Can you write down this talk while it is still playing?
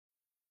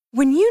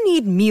When you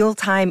need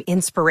mealtime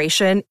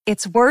inspiration,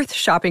 it's worth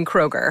shopping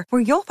Kroger,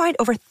 where you'll find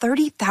over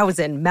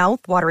 30,000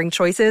 mouth-watering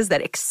choices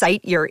that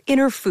excite your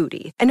inner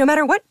foodie. And no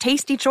matter what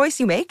tasty choice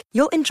you make,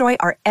 you'll enjoy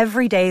our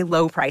everyday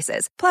low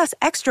prices, plus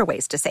extra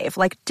ways to save,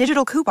 like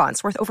digital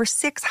coupons worth over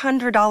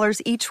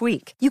 $600 each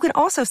week. You can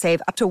also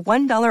save up to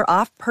 $1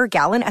 off per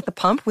gallon at the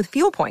pump with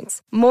fuel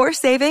points. More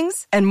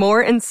savings and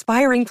more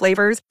inspiring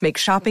flavors make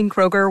shopping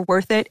Kroger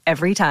worth it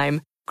every time.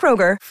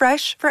 Kroger,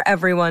 fresh for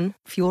everyone.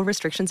 Fuel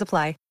restrictions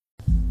apply.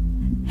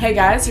 Hey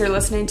guys, you're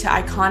listening to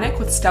Iconic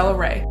with Stella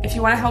Rae. If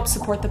you want to help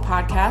support the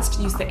podcast,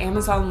 use the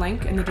Amazon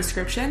link in the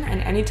description,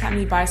 and anytime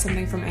you buy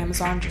something from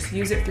Amazon, just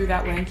use it through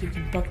that link. You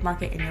can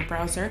bookmark it in your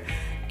browser,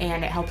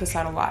 and it helps us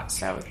out a lot.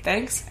 So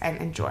thanks and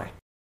enjoy.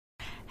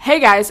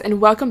 Hey guys,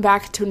 and welcome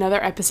back to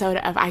another episode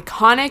of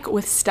Iconic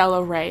with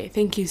Stella Rae.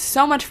 Thank you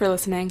so much for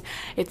listening.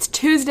 It's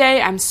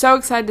Tuesday. I'm so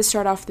excited to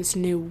start off this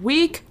new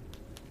week.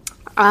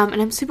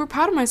 And I'm super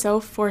proud of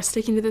myself for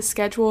sticking to this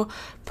schedule,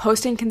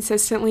 posting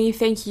consistently.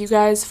 Thank you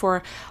guys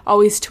for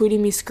always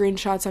tweeting me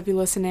screenshots of you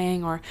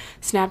listening or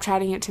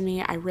Snapchatting it to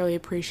me. I really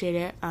appreciate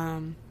it.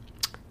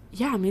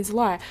 It means a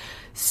lot.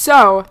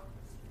 So,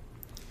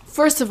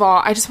 first of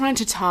all, I just wanted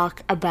to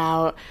talk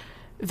about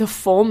the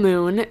full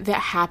moon that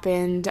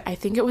happened, I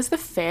think it was the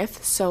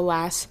 5th, so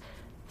last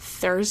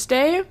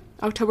Thursday,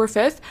 October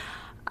 5th.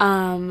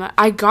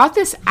 I got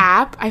this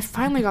app. I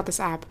finally got this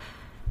app.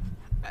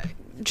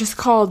 Just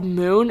called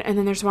Moon, and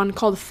then there's one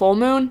called Full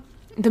Moon.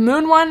 The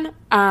Moon one,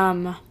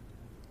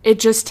 it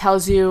just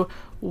tells you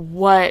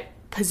what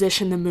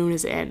position the moon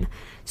is in.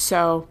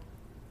 So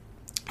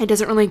it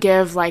doesn't really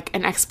give like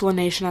an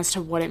explanation as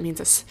to what it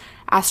means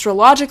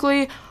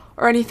astrologically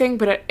or anything,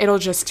 but it'll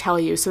just tell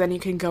you. So then you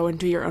can go and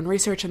do your own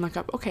research and look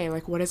up, okay,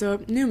 like what is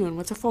a new moon?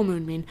 What's a full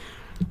moon mean?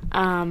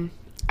 And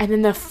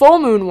then the full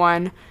moon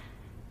one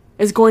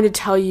is going to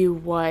tell you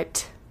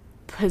what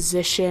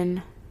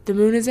position the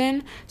moon is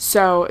in.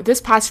 So this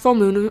past full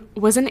moon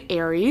was in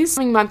Aries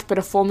month, but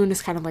a full moon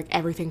is kind of like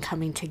everything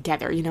coming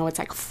together. You know, it's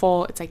like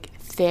full, it's like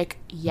thick,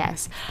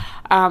 yes.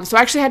 So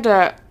I actually had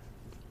to,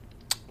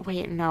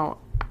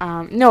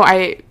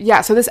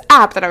 so this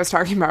app that I was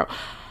talking about,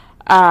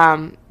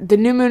 the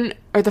new moon,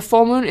 or the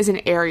full moon is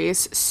in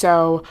Aries,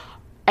 so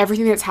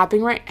everything that's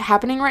happening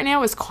right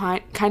now is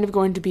kind of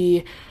going to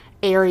be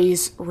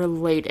Aries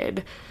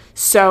related.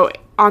 So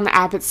on the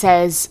app it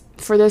says,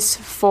 for this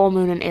full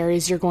moon in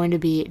Aries, you're going to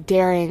be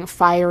daring,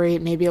 fiery,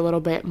 maybe a little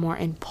bit more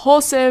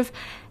impulsive.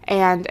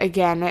 And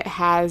again, it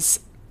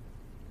has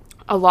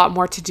a lot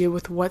more to do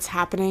with what's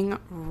happening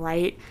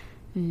right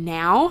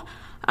now.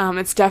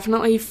 It's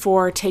definitely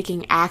for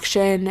taking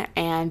action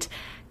and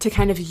to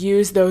kind of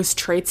use those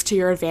traits to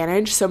your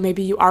advantage. So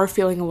maybe you are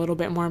feeling a little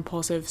bit more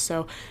impulsive.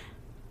 So,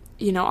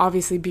 you know,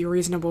 obviously be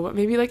reasonable, but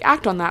maybe like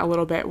act on that a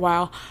little bit.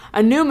 While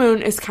a new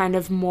moon is kind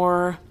of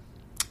more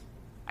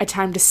a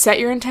time to set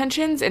your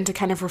intentions and to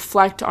kind of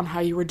reflect on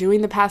how you were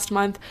doing the past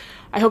month.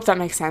 I hope that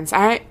makes sense.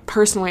 I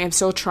personally am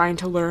still trying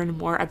to learn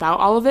more about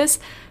all of this.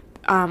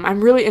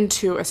 I'm really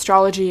into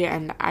astrology,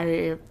 and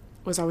I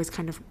was always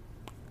kind of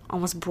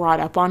almost brought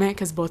up on it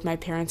because both my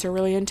parents are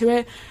really into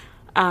it.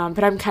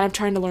 But I'm kind of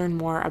trying to learn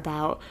more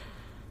about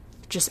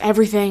just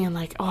everything, and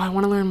like, I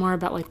want to learn more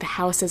about like the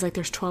houses. Like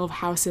there's 12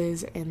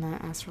 houses in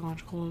the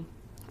astrological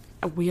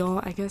wheel,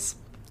 I guess.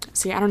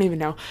 See, I don't even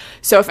know.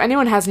 So if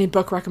anyone has any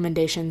book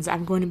recommendations,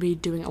 I'm going to be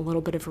doing a little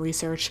bit of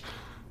research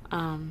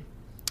on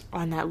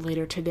that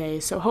later today.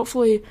 So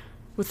hopefully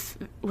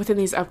within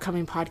these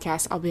upcoming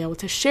podcasts, I'll be able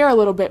to share a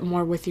little bit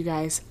more with you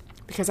guys,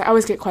 because I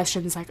always get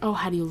questions like,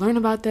 how do you learn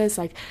about this?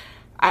 Like,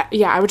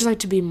 I would just like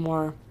to be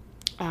more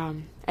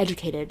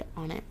educated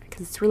on it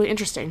because it's really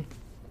interesting.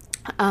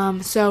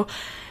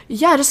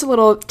 Just a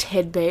little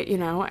tidbit,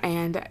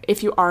 and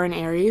if you are in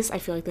Aries, I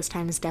feel like this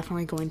time is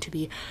definitely going to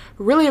be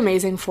really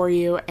amazing for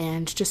you,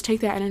 and just take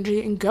that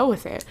energy and go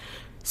with it.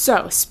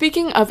 So,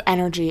 speaking of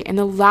energy, in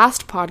the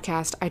last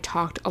podcast, I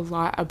talked a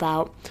lot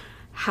about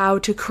how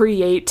to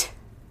create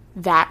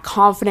that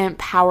confident,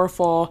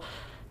 powerful,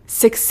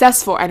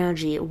 successful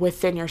energy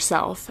within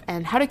yourself,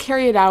 and how to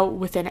carry it out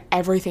within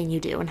everything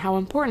you do, and how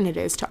important it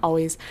is to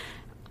always,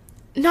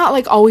 not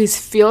like always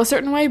feel a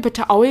certain way, but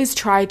to always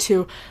try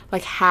to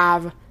like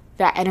have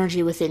that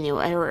energy within you,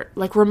 or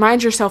like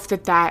remind yourself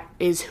that that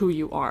is who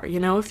you are.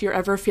 If you're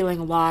ever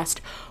feeling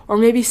lost, or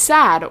maybe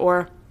sad,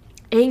 or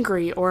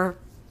angry, or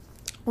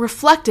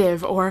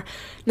reflective, or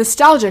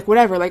nostalgic,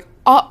 whatever, like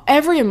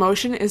every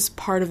emotion is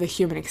part of the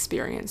human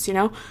experience,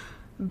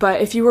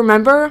 but if you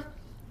remember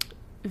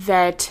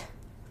that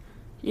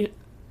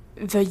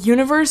the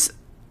universe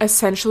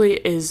essentially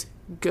is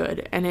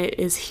good, and it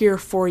is here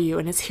for you,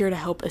 and it's here to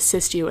help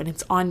assist you, and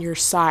it's on your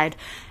side,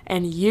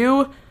 and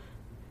you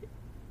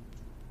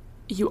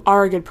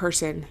are a good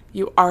person,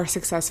 you are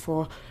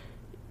successful,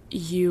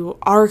 you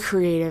are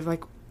creative,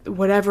 like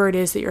whatever it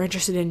is that you're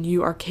interested in,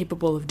 you are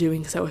capable of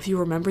doing so. If you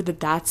remember that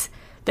that's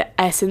the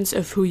essence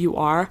of who you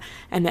are,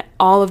 and that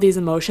all of these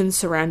emotions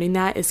surrounding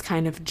that is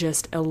kind of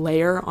just a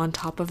layer on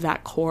top of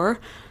that core,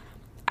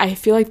 I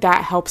feel like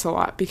that helps a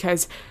lot,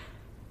 because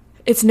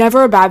it's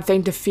never a bad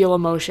thing to feel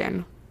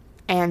emotion.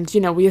 And,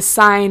 we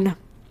assign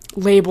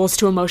labels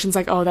to emotions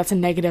like, oh, that's a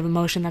negative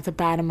emotion, that's a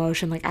bad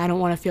emotion, like, I don't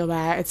want to feel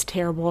that, it's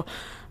terrible,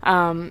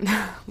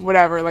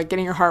 whatever, like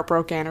getting your heart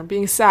broken or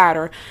being sad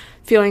or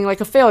feeling like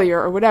a failure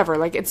or whatever.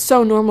 Like, it's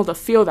so normal to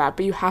feel that,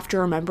 but you have to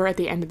remember at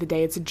the end of the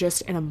day, it's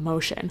just an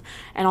emotion.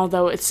 And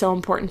although it's so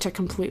important to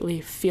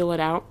completely feel it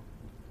out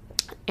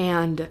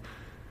and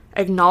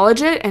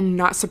acknowledge it and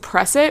not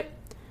suppress it,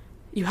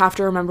 you have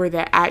to remember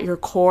that at your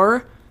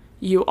core,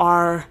 you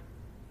are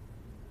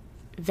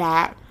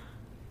that,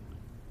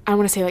 I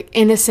want to say, like,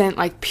 innocent,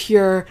 like,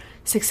 pure,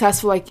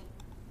 successful, like,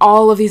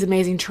 all of these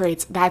amazing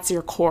traits. That's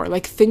your core.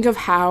 Like, think of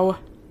how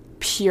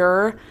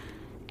pure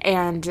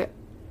and,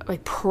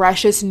 like,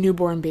 precious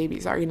newborn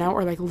babies are,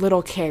 or like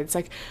little kids.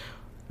 Like,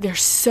 they're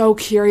so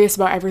curious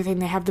about everything.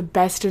 They have the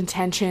best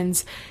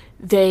intentions.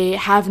 They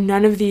have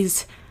none of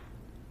these,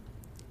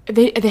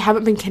 they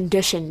haven't been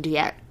conditioned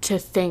yet to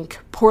think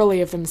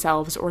poorly of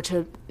themselves or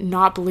to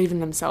not believe in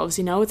themselves.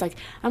 It's like,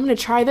 I'm going to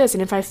try this,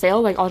 and if I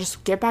fail, like, I'll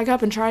just get back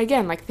up and try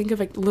again. Like, think of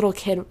a little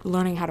kid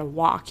learning how to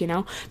walk.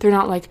 They're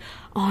not like,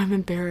 oh, I'm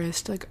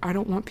embarrassed, like, I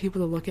don't want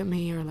people to look at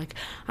me, or like,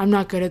 I'm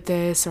not good at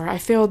this, or I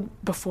failed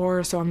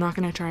before, so I'm not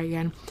going to try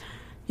again.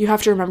 You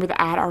have to remember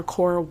that at our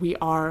core, we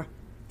are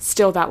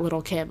still that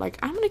little kid. Like,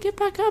 I'm going to get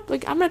back up,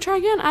 like, I'm going to try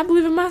again. I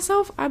believe in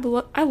myself. I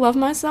love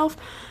myself.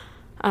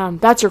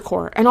 That's your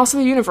core. And also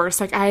the universe.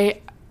 Like,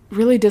 I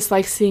really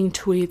dislike seeing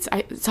tweets.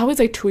 It's always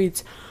like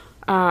tweets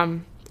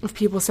of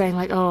people saying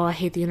like, oh, I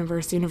hate the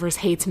universe. The universe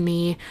hates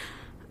me.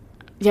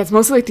 Yeah, it's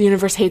mostly like the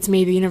universe hates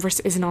me. The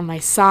universe isn't on my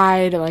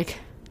side. Like,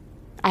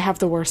 I have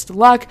the worst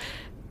luck.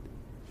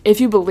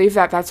 If you believe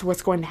that, that's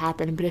what's going to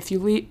happen. But if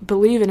you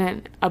believe in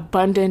an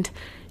abundant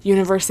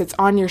universe that's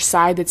on your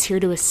side, that's here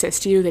to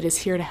assist you, that is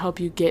here to help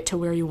you get to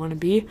where you want to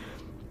be,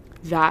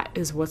 that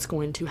is what's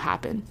going to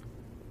happen.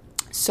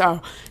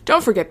 So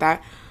don't forget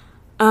that.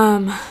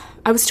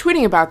 I was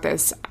tweeting about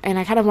this, and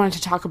I kind of wanted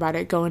to talk about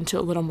it, go into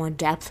a little more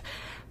depth.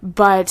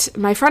 But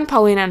my friend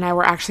Paulina and I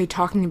were actually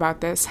talking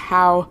about this,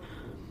 how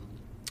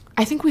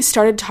I think we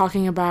started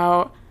talking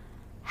about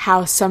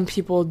how some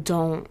people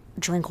don't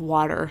drink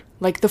water.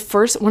 Like,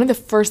 one of the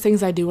first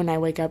things I do when I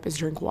wake up is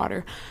drink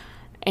water.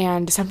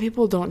 And some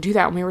people don't do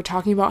that. And we were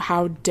talking about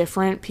how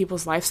different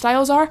people's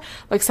lifestyles are.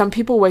 Like, some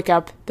people wake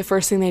up, the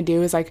first thing they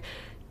do is like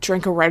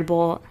drink a Red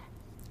Bull,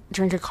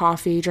 drink a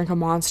coffee, drink a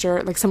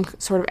Monster, like some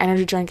sort of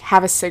energy drink,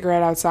 have a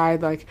cigarette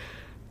outside, like,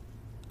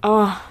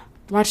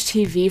 watch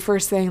TV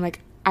first thing. Like,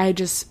 I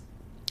just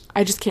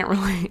can't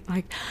relate.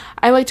 Like,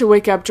 I like to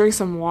wake up, drink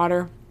some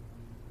water,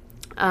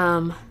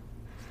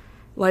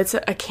 light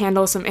a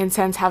candle, some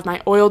incense, have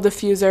my oil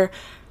diffuser,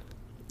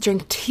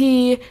 drink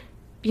tea,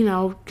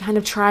 kind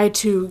of try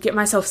to get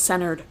myself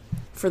centered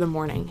for the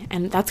morning.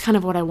 And that's kind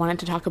of what I wanted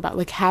to talk about,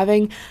 like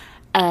having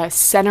a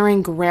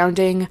centering,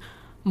 grounding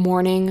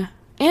morning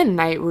and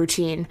night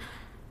routine.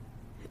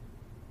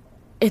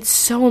 It's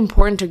so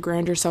important to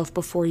ground yourself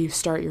before you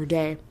start your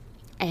day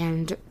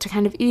and to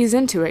kind of ease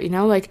into it,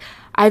 like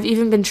I've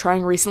even been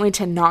trying recently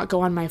to not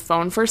go on my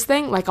phone first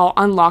thing. Like, I'll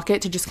unlock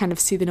it to just kind of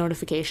see the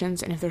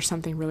notifications, and if there's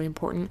something really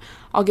important,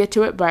 I'll get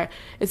to it. But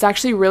it's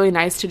actually really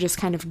nice to just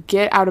kind of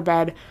get out of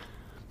bed,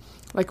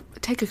 like,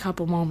 take a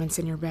couple moments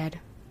in your bed,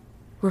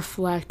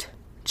 reflect,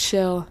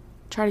 chill,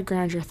 try to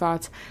ground your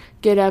thoughts,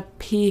 get up,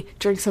 pee,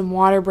 drink some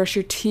water, brush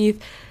your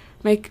teeth,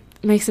 make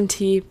some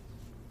tea,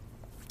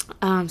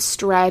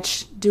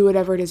 stretch, do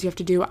whatever it is you have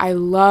to do. I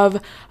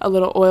love a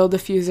little oil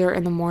diffuser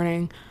in the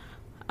morning.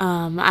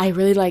 I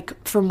really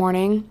like, for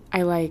morning,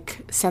 I like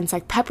scents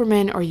like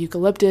peppermint or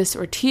eucalyptus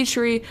or tea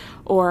tree,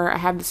 or I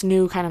have this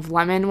new kind of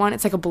lemon one.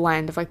 It's like a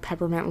blend of like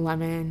peppermint,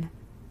 lemon,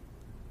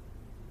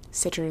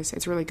 citrus.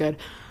 It's really good.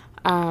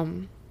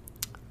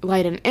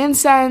 Light an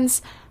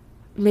incense,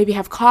 maybe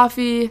have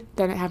coffee,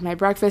 then have my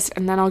breakfast,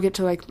 and then I'll get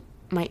to like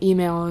my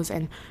emails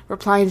and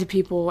replying to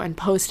people and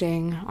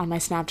posting on my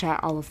Snapchat,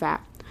 all of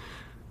that.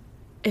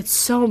 It's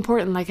so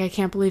important. Like, I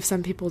can't believe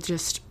some people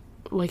just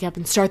wake up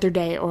and start their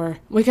day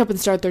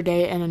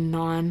in a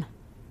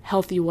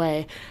non-healthy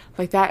way.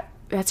 Like,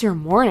 that's your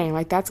morning.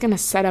 Like, that's going to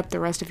set up the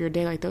rest of your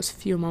day, like those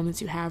few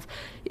moments you have.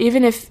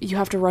 Even if you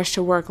have to rush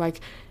to work,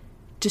 like,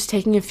 just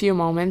taking a few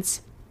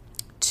moments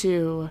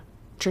to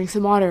drink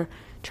some water,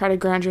 try to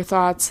ground your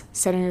thoughts,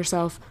 center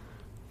yourself,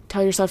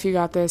 tell yourself you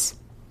got this.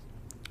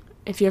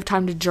 If you have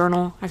time to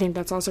journal, I think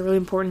that's also really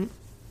important.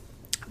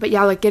 But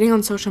yeah, like getting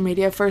on social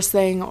media first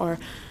thing, or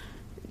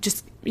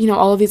just,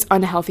 all of these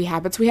unhealthy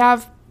habits we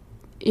have,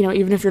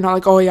 even if you're not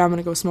like, oh yeah, I'm going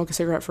to go smoke a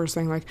cigarette first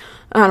thing, like,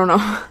 I don't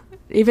know,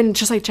 even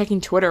just like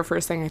checking Twitter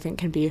first thing, I think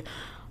can be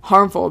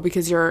harmful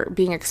because you're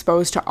being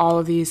exposed to all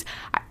of these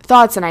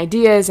thoughts and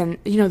ideas, and,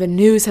 the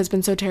news has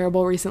been so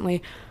terrible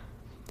recently.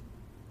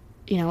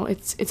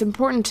 It's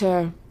important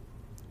to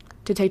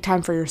take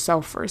time for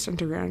yourself first and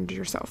to ground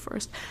yourself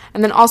first.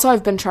 And then also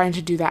I've been trying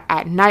to do that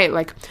at night.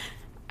 Like,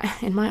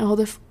 in my oil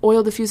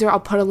diffuser, I'll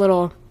put a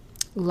little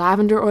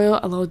lavender oil,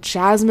 a little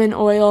jasmine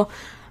oil,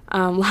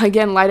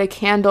 again, light a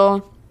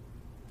candle,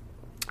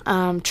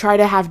 try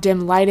to have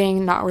dim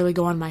lighting, not really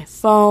go on my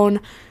phone,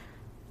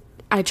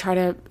 I try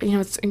to,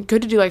 it's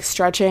good to do like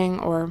stretching,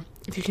 or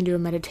if you can do a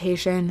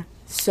meditation,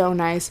 so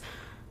nice.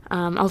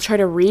 I'll try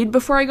to read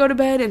before I go to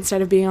bed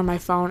instead of being on my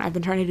phone. I've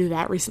been trying to do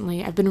that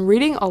recently. I've been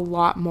reading a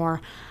lot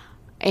more.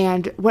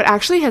 And what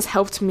actually has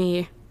helped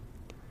me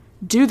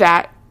do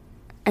that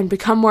and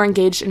become more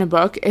engaged in a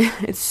book,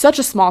 it's such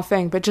a small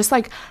thing, but just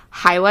like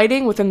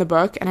highlighting within the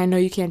book. And I know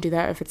you can't do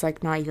that if it's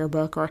like not your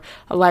book or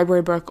a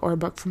library book or a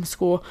book from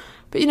school,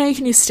 but you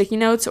can use sticky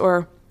notes,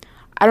 or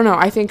I don't know.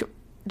 I think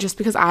just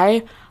because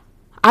I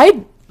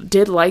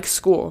did like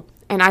school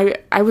and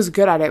I was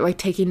good at it, like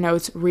taking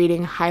notes,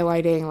 reading,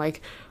 highlighting,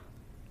 like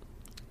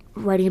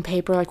writing a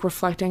paper, like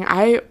reflecting.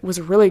 I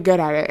was really good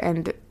at it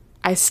and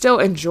I still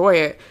enjoy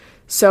it.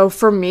 So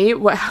for me,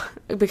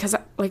 because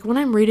like when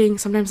I'm reading,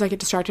 sometimes I get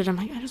distracted. I'm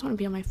like, I just want to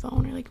be on my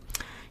phone, or like,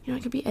 I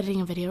could be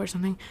editing a video or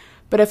something.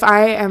 But if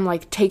I am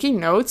like taking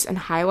notes and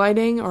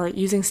highlighting or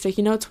using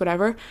sticky notes,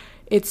 whatever,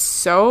 it's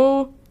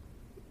so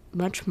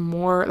much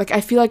more, like I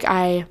feel like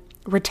I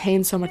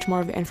retain so much more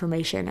of the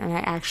information and I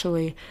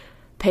actually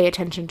pay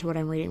attention to what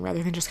I'm reading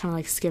rather than just kind of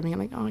like skimming and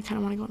like, oh, I kind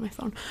of want to go on my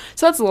phone.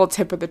 So that's a little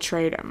tip of the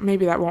trade.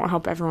 Maybe that won't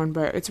help everyone,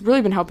 but it's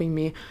really been helping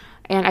me.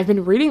 And I've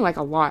been reading like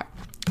a lot.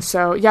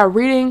 So yeah,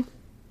 reading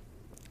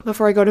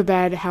before I go to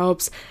bed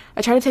helps.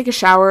 I try to take a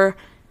shower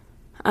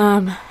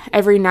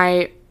every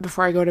night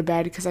before I go to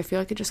bed because I feel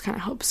like it just kind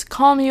of helps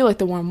calm you, like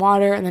the warm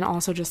water, and then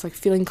also just like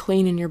feeling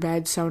clean in your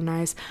bed, so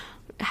nice.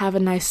 Have a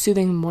nice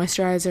soothing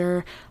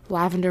moisturizer,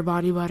 lavender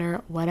body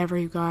butter, whatever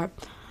you got.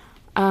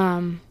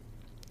 And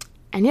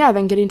yeah,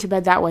 then getting to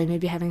bed that way,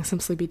 maybe having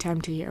some sleepy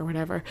time tea or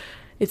whatever.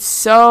 It's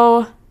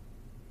so,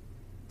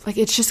 like,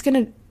 it's just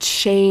going to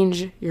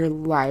change your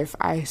life,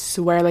 I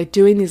swear. Like,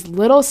 doing these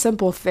little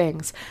simple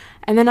things.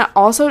 And then it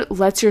also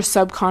lets your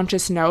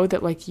subconscious know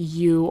that, like,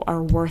 you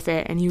are worth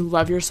it and you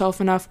love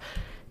yourself enough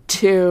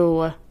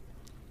to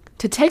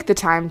take the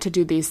time to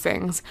do these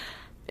things.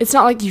 It's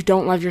not like you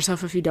don't love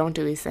yourself if you don't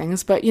do these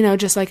things, but,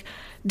 just like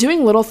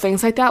doing little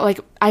things like that. Like,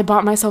 I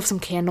bought myself some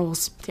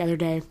candles the other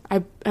day.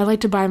 I like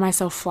to buy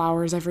myself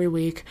flowers every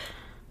week.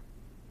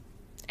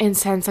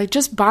 Incense, like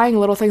just buying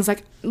little things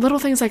like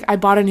I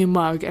bought a new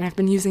mug and I've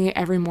been using it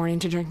every morning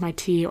to drink my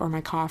tea or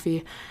my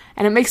coffee.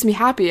 And it makes me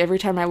happy every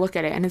time I look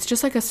at it. And it's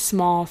just like a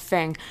small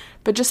thing,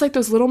 but just like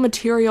those little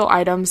material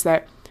items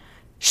that,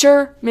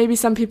 sure, maybe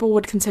some people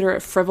would consider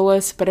it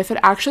frivolous, but if it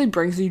actually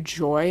brings you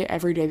joy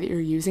every day that you're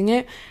using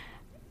it,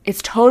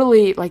 it's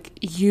totally like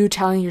you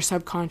telling your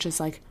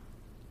subconscious, like,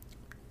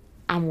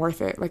 I'm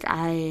worth it. Like,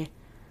 I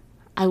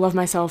love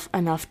myself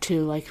enough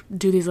to, like,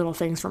 do these little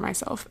things for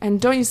myself. And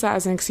don't use that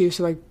as an excuse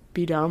to, like,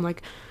 be dumb.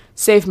 Like,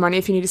 save money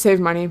if you need to save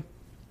money.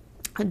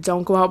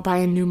 Don't go out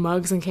buying new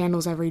mugs and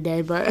candles every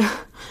day, but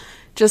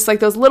just, like,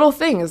 those little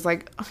things,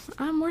 like,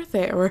 I'm worth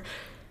it. Or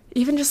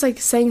even just, like,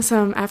 saying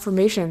some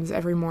affirmations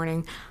every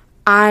morning.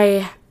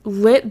 I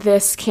lit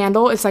this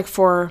candle. It's, like,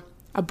 for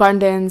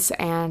abundance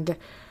and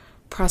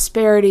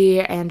prosperity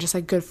and just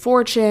like good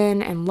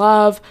fortune and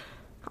love,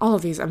 all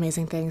of these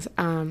amazing things.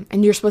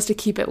 And you're supposed to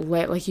keep it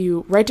lit. Like,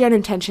 you write down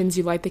intentions,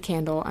 you light the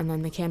candle, and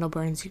then the candle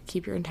burns, you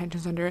keep your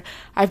intentions under it.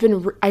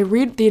 I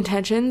read the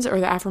intentions or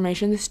the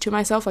affirmations to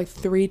myself like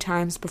 3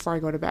 times before I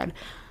go to bed.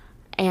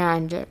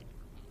 And,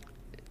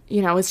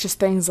 it's just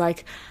things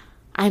like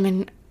I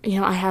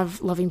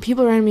have loving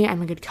people around me.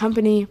 I'm in good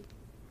company.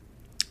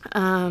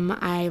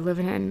 I live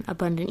in an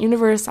abundant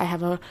universe. I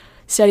have a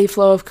steady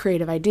flow of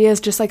creative ideas,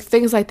 just like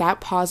things like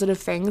that, positive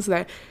things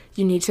that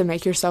you need to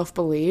make yourself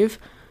believe.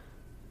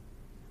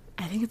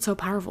 I think it's so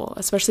powerful,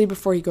 especially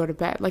before you go to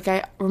bed. Like,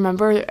 I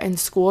remember in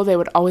school, they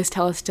would always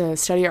tell us to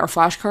study our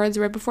flashcards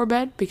right before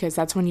bed because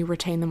that's when you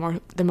retain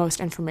the most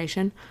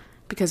information.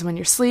 Because when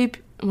you're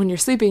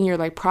sleeping, you're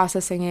like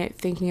processing it,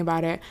 thinking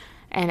about it,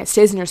 and it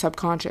stays in your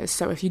subconscious.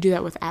 So if you do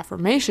that with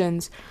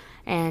affirmations,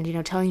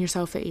 and, telling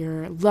yourself that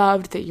you're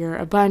loved, that you're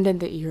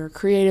abundant, that you're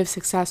creative,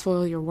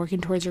 successful, you're working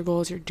towards your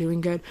goals, you're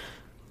doing good.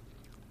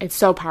 It's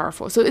so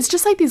powerful. So it's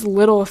just like these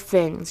little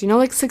things,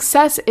 like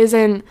success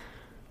isn't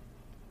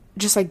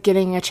just like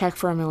getting a check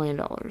for $1 million.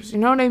 You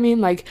know what I mean?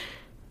 Like,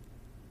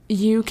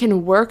 you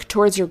can work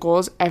towards your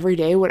goals every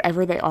day,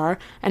 whatever they are,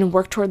 and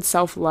work towards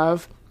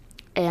self-love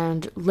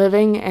and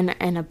living in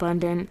an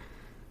abundant,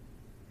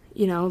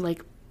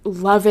 like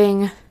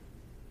loving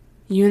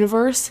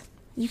universe.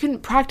 You can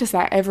practice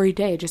that every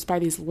day just by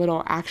these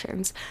little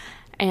actions.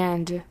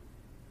 And,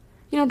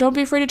 don't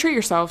be afraid to treat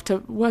yourself to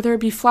whether it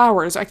be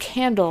flowers, a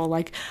candle,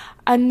 like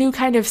a new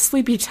kind of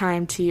sleepy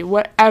time tea,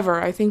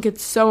 whatever. I think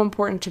it's so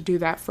important to do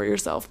that for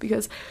yourself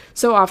because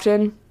so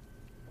often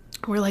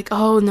we're like,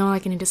 oh, no,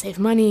 like I need to save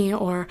money,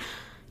 or,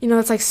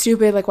 it's like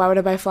stupid. Like, why would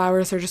I buy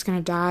flowers? They're just going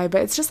to die.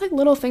 But it's just like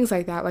little things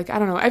like that. Like, I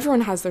don't know.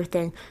 Everyone has their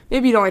thing.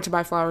 Maybe you don't like to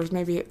buy flowers.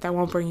 Maybe that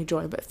won't bring you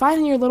joy. But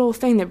find your little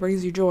thing that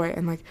brings you joy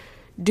and like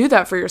do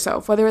that for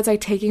yourself, whether it's like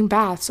taking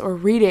baths or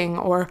reading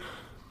or,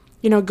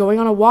 going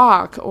on a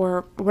walk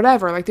or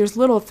whatever. Like, there's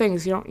little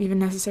things. You don't even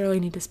necessarily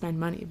need to spend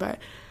money, but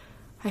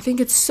I think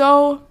it's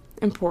so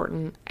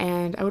important,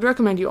 and I would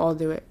recommend you all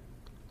do it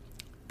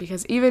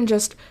because even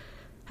just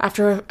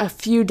after a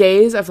few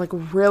days of like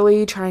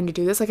really trying to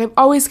do this, like I've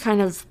always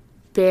kind of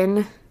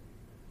been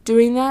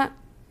doing that,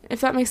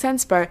 if that makes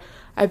sense, but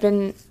I've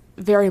been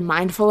very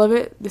mindful of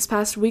it this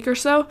past week or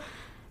so,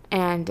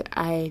 and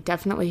I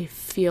definitely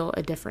feel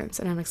a difference,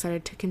 and I'm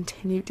excited to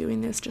continue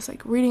doing this, just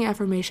like reading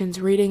affirmations,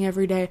 reading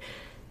every day,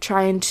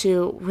 trying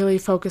to really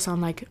focus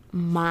on like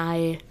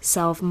my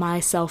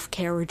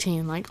self-care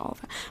routine, like all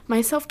that.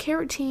 My self-care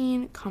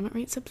routine, comment,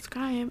 rate,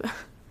 subscribe.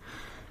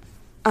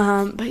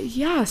 But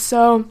yeah,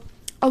 so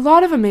a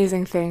lot of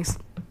amazing things.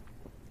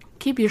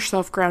 Keep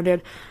yourself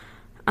grounded.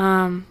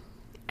 And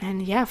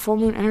yeah, full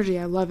moon energy,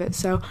 I love it.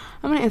 So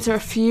I'm going to answer a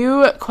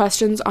few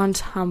questions on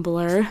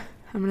Tumblr.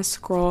 I'm going to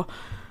scroll.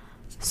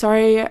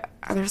 Sorry,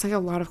 there's like a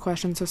lot of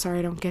questions, so sorry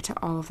I don't get to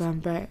all of them,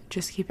 but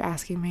just keep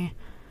asking me.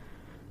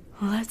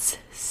 Let's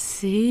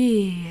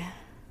see.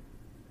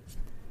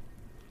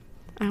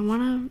 I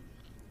want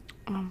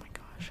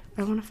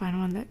to find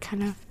one that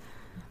kind of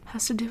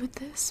has to do with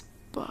this,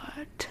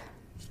 but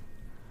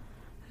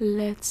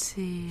let's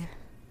see.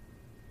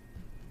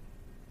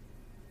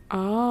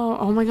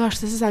 Oh my gosh,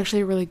 this is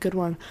actually a really good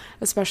one,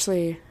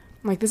 especially,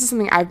 like, this is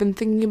something I've been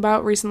thinking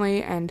about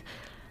recently, and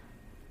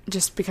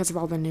just because of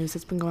all the news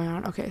that's been going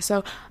on. Okay,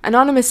 so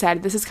Anonymous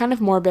said, this is kind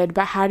of morbid,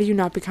 but how do you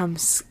become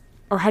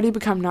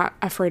not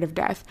afraid of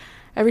death?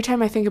 Every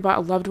time I think about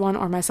a loved one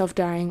or myself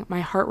dying,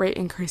 my heart rate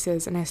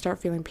increases and I start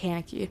feeling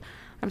panicky.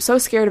 I'm so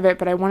scared of it,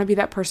 but I want to be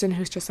that person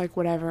who's just like,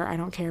 whatever, I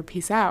don't care,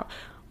 peace out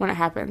when it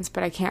happens,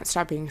 but I can't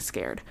stop being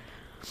scared.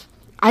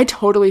 I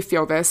totally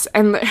feel this,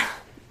 and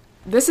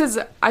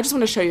I just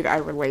want to show you that I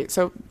relate.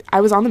 So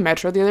I was on the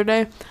metro the other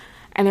day,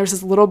 and there was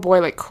this little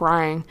boy like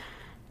crying,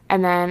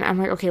 and then I'm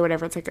like, okay,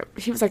 whatever. It's like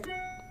he was like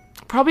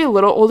probably a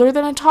little older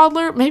than a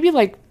toddler, maybe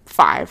like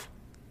 5.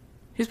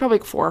 He was probably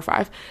like 4 or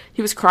 5.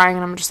 He was crying,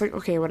 and I'm just like,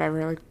 okay,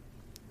 whatever. Like,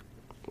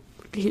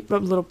 a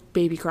little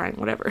baby crying,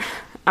 whatever.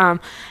 And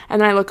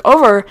then I look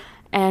over,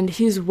 and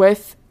he's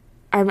with,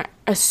 I'm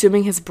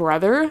assuming, his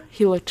brother.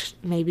 He looked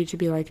maybe to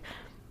be like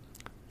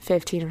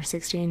 15 or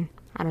 16.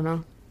 I don't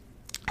know.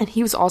 And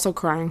he was also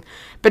crying,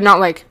 but not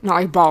like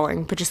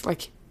bawling, but just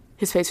like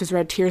his face was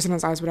red, tears in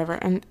his eyes, whatever.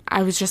 And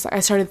I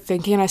started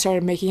thinking, and I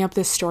started making up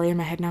this story in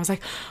my head, and I was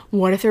like,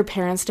 what if their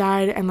parents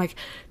died and like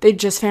they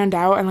just found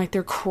out and like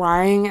they're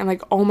crying and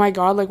like, oh my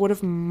God, like what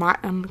if I'm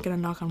gonna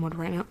knock on wood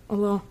right now.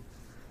 Hello.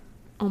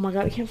 Oh my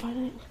God, I can't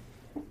find it.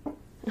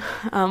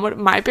 What if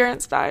my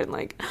parents died?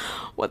 Like,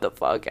 what the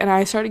fuck? And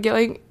I started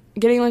getting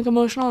like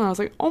emotional, and I was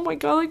like, oh my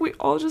God, like we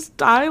all just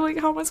die. Like,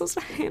 how am I supposed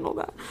to handle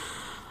that?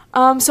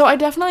 So I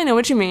definitely know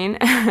what you mean,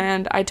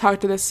 and I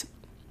talk to this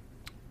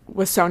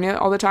with Sonia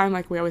all the time.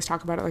 Like, we always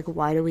talk about it, like,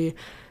 why do we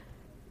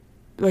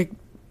like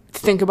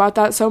think about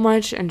that so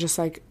much and just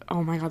like,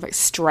 oh my God, like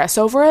stress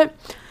over it.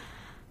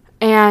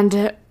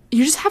 And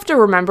you just have to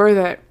remember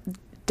that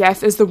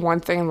death is the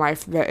one thing in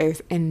life that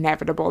is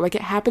inevitable. Like,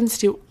 it happens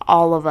to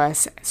all of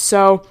us,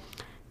 so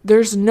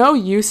there's no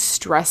use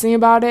stressing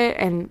about it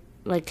and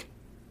like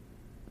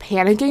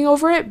panicking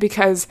over it,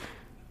 because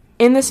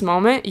in this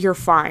moment you're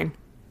fine,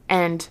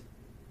 and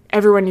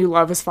everyone you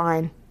love is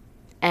fine,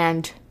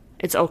 and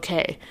it's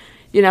okay.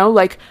 You know,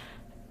 like,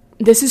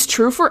 this is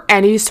true for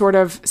any sort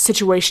of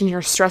situation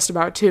you're stressed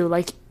about too.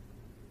 Like,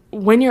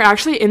 when you're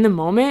actually in the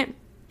moment,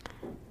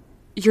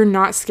 you're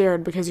not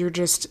scared because you're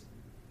just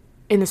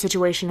in the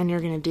situation and you're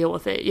going to deal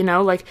with it, you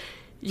know? Like,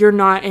 you're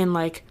not in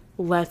like,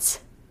 let's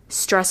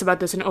stress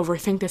about this and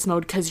overthink this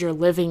mode because you're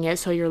living it,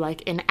 so you're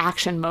like in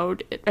action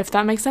mode, if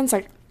that makes sense.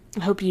 Like, I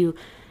hope you,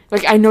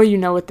 like, I know you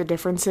know what the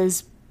difference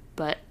is,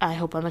 but I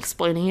hope I'm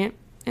explaining it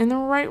in the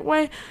right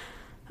way.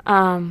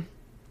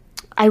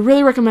 I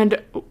really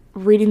recommend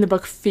reading the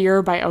book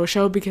Fear by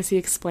Osho, because he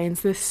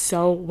explains this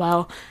so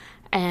well.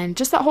 And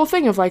just that whole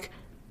thing of like,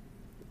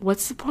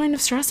 what's the point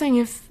of stressing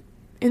if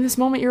in this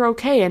moment you're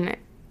okay? And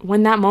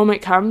when that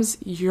moment comes,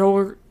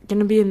 you're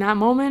gonna be in that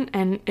moment,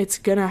 and it's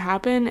gonna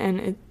happen. And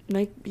it,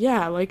 like,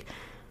 yeah, like,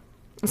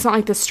 it's not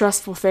like this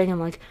stressful thing and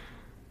like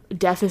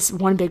death is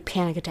one big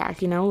panic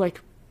attack, you know?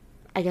 Like,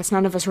 I guess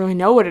none of us really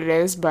know what it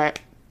is, but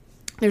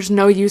there's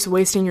no use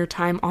wasting your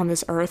time on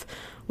this earth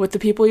with the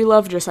people you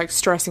love just like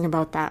stressing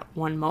about that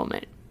one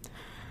moment.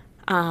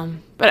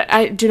 But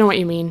I do know what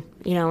you mean,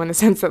 you know, in the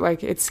sense that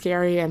like it's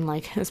scary, and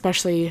like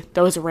especially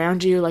those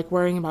around you, like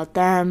worrying about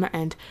them.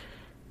 And,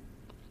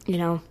 you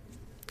know,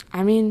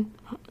 I mean,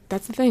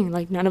 that's the thing,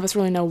 like none of us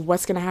really know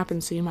what's going to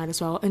happen, so you might as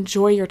well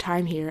enjoy your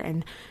time here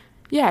and,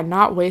 yeah,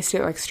 not waste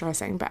it like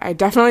stressing. But I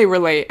definitely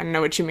relate and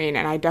know what you mean,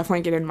 and I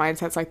definitely get in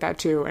mindsets like that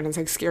too, and it's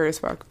like scary as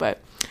fuck.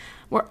 But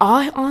we're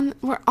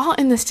all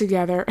in this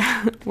together.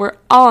 We're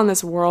all in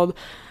this world,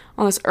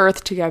 on this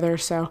earth together,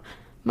 so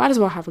might as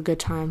well have a good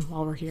time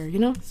while we're here, you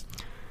know?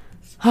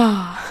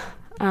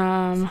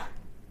 I'm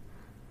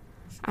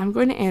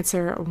going to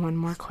answer one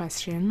more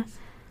question,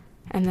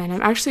 and then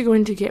I'm actually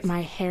going to get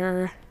my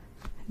hair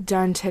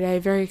done today.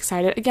 Very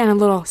excited. Again, a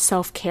little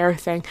self-care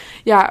thing.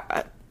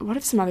 Yeah, what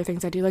are some other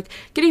things I do? Like,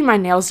 getting my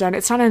nails done.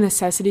 It's not a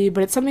necessity,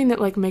 but it's something that,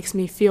 like, makes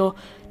me feel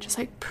just,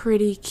 like,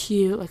 pretty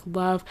cute, like,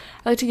 love.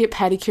 I like to get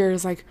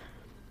pedicures, like,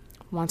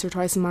 once or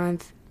twice a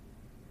month.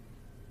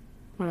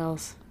 What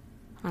else?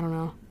 I don't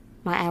know.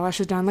 my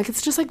eyelashes done. Like,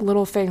 it's just like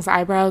little things. The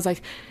eyebrows,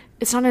 like,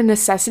 it's not a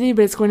necessity,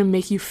 but it's going to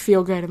make you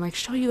feel good and like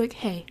show you like,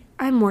 hey,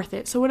 I'm worth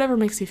it. So whatever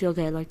makes you feel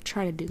good, like,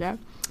 try to do that.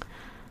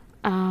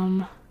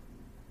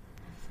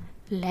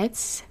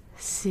 Let's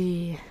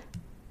see.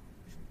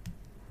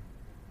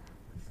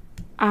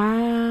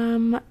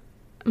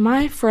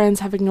 My friends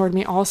have ignored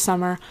me all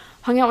summer,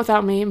 hung out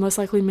without me, most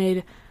likely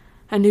made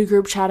a new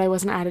group chat I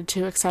wasn't added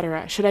to,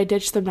 etc. Should I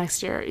ditch them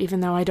next year,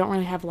 even though I don't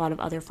really have a lot of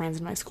other friends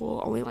in my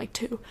school, only like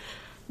 2?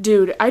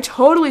 Dude, I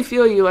totally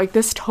feel you. Like,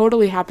 this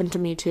totally happened to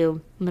me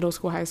too. Middle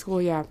school, high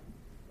school, yeah.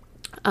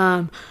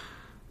 Yeah,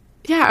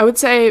 I would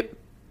say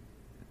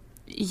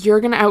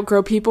you're going to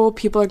outgrow people.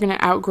 People are going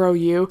to outgrow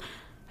you,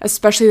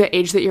 especially the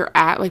age that you're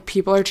at. Like,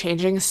 people are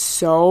changing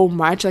so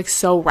much, like,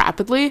 so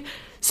rapidly.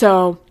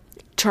 So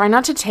try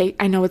not to take,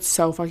 I know it's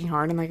so fucking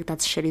hard and like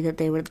that's shitty that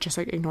they would just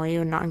like ignore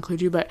you and not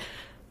include you, but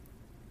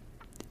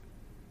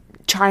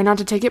try not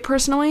to take it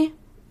personally,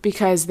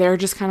 because they're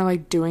just kind of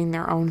like doing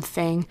their own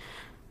thing,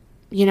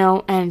 you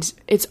know. And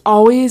it's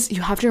always,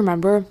 you have to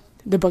remember,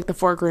 the book The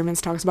 4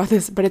 Agreements talks about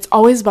this, but it's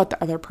always about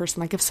the other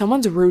person. Like, if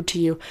someone's rude to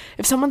you,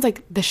 if someone's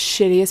like the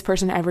shittiest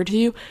person ever to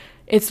you,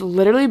 it's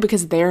literally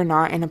because they're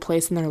not in a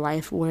place in their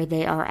life where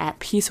they are at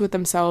peace with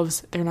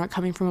themselves. They're not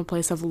coming from a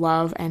place of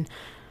love and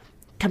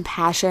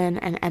compassion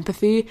and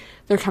empathy.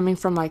 They're coming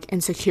from like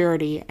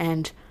insecurity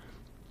and,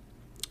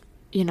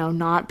 you know,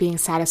 not being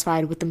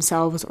satisfied with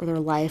themselves or their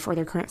life or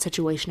their current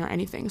situation or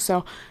anything.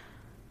 So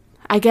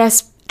I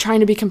guess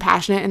trying to be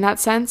compassionate in that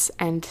sense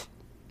and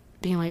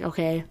being like,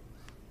 okay,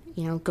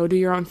 you know, go do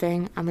your own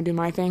thing, I'm gonna do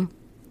my thing.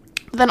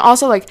 But then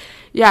also, like,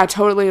 yeah,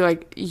 totally,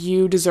 like,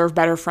 you deserve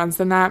better friends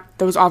than that.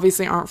 Those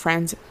obviously aren't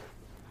friends,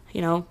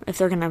 you know, if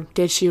they're gonna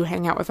ditch you,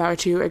 hang out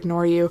without you,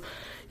 ignore you.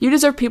 You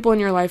deserve people in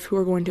your life who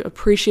are going to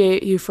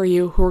appreciate you for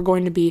you, who are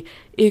going to be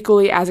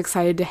equally as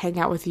excited to hang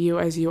out with you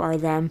as you are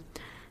them.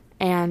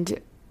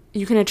 And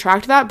you can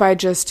attract that by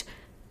just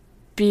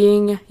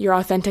being your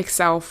authentic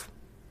self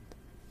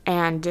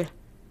and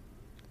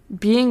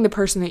being the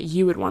person that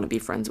you would want to be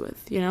friends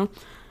with, you know?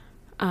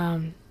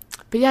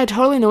 But yeah, I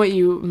totally know what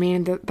you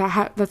mean.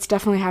 That's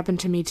definitely happened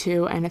to me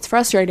too. And it's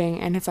frustrating.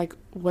 And it's like,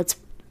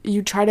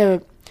 you try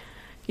to,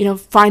 you know,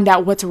 find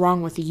out what's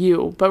wrong with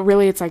you, but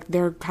really it's like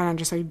they're kind of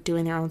just like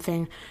doing their own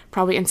thing,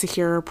 probably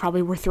insecure,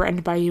 probably were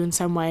threatened by you in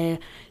some way.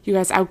 You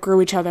guys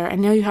outgrew each other,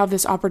 and now you have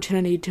this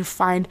opportunity to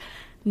find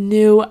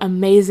new,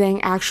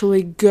 amazing,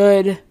 actually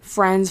good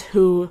friends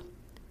who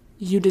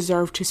you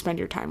deserve to spend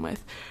your time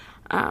with.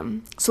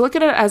 So look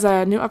at it as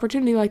a new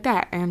opportunity like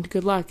that, and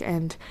good luck.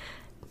 And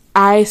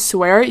I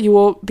swear you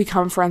will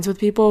become friends with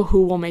people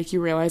who will make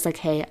you realize, like,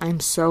 hey, I'm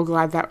so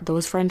glad that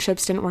those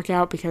friendships didn't work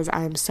out, because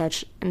I am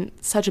in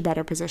such a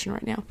better position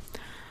right now.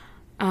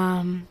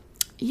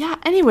 Yeah,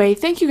 anyway,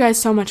 thank you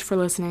guys so much for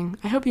listening.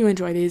 I hope you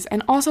enjoy these.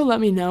 And also let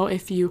me know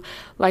if you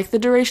like the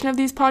duration of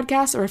these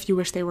podcasts, or if you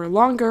wish they were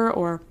longer,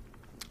 or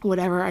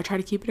whatever. I try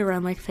to keep it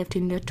around like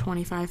 15 to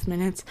 25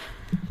 minutes.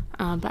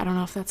 But I don't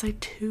know if that's like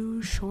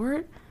too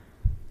short.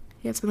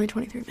 Yeah, it's been like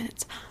 23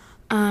 minutes.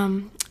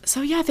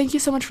 So yeah, thank you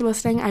so much for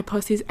listening. I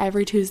post these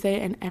every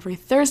Tuesday and every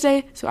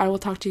Thursday, so I will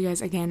talk to you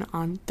guys again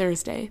on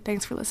Thursday.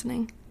 Thanks for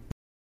listening.